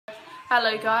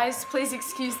Hello guys, please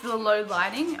excuse the low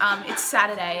lighting. It's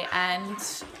Saturday and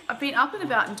I've been up and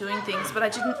about and doing things, but I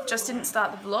just didn't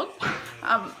start the vlog.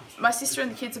 My sister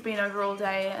and the kids have been over all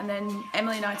day, and then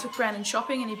Emily and I took Brandon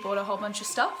shopping and he bought a whole bunch of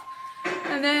stuff.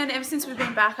 And then ever since we've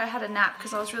been back I had a nap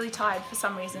because I was really tired for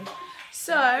some reason.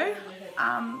 So,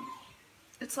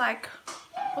 it's like,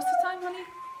 what's the time, honey?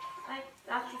 Like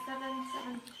after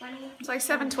 7:20. It's like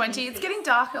 7:20. It's getting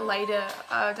darker later,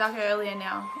 darker earlier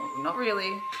now. Not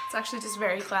really. It's actually just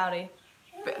very cloudy.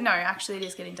 But no, actually it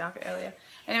is getting darker earlier.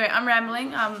 Anyway, I'm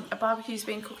rambling. A barbecue's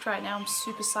being cooked right now. I'm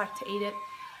super psyched to eat it.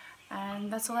 And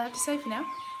that's all I have to say for now.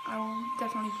 I will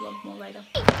definitely vlog more later.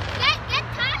 Get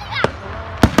Talia!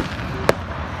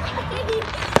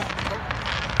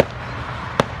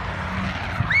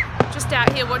 Just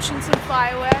out here watching some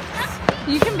fireworks.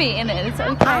 You can be in it, it's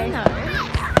okay. I know.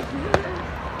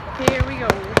 Here we go.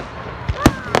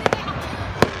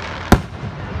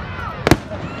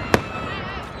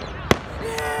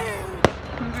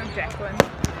 Jacqueline.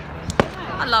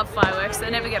 I love fireworks, they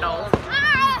never get old.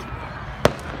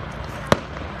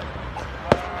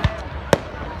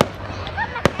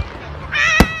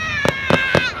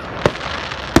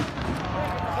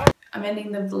 I'm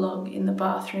ending the vlog in the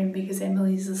bathroom because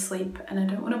Emily's asleep and I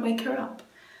don't want to wake her up.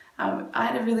 I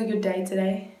had a really good day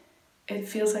today. It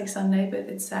feels like Sunday, but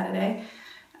it's Saturday.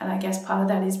 And I guess part of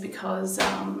that is because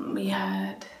we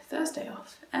had Thursday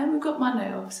off and we've got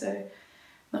Monday off, so I'm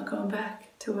not going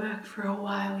back to work for a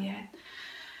while yet.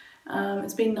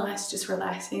 It's been nice just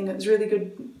relaxing. It was really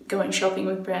good going shopping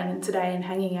with Brandon today and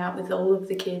hanging out with all of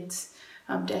the kids.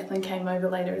 Declan came over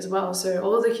later as well, so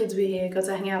all of the kids were here, got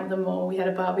to hang out with them all. We had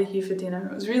a barbecue for dinner.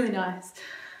 It was really nice.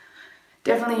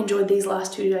 Definitely enjoyed these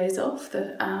last 2 days off,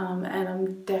 and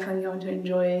I'm definitely going to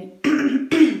enjoy,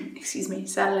 excuse me,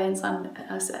 Saturday and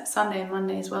Sunday and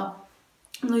Monday as well.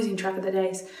 I'm losing track of the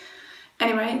days.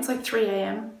 Anyway, it's like 3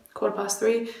 AM,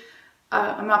 3:15.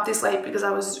 I'm up this late because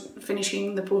I was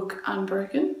finishing the book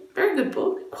Unbroken. Very good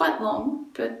book, quite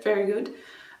long, but very good.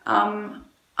 I'm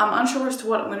unsure as to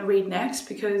what I'm going to read next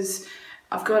because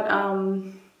I've got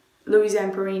Louis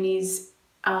Zamperini's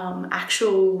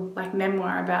actual like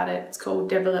memoir about it. It's called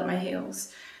Devil at My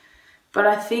Heels. But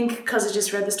I think because I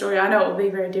just read the story, I know it will be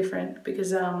very different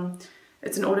because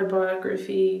it's an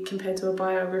autobiography compared to a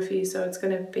biography, so it's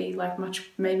going to be like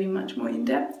maybe much more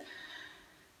in-depth.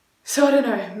 So I don't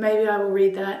know, maybe I will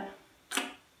read that,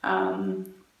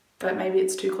 but maybe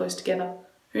it's too close together.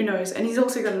 Who knows? And he's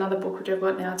also got another book which I've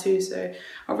got now too, so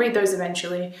I'll read those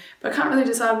eventually. But I can't really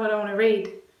decide what I want to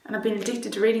read. And I've been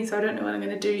addicted to reading, so I don't know what I'm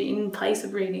going to do in place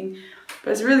of reading.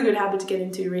 But it's a really good habit to get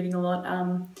into, reading a lot.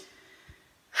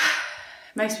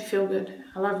 Makes me feel good.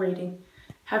 I love reading.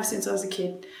 Have since I was a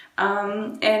kid.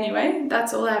 Anyway,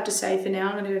 that's all I have to say for now.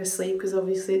 I'm going to go to sleep because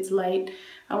obviously it's late.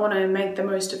 I want to make the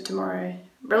most of tomorrow.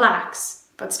 Relax,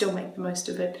 but still make the most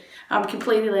of it. I'm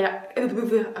completely up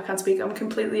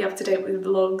to date with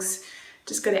vlogs.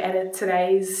 Just got to edit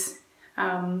today's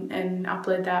and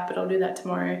upload that, but I'll do that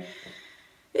tomorrow.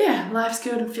 Yeah, life's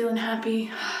good. I'm feeling happy.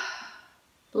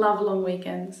 Love long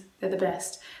weekends. They're the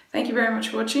best. Thank you very much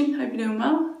for watching. Hope you're doing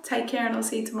well. Take care and I'll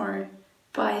see you tomorrow.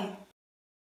 Bye.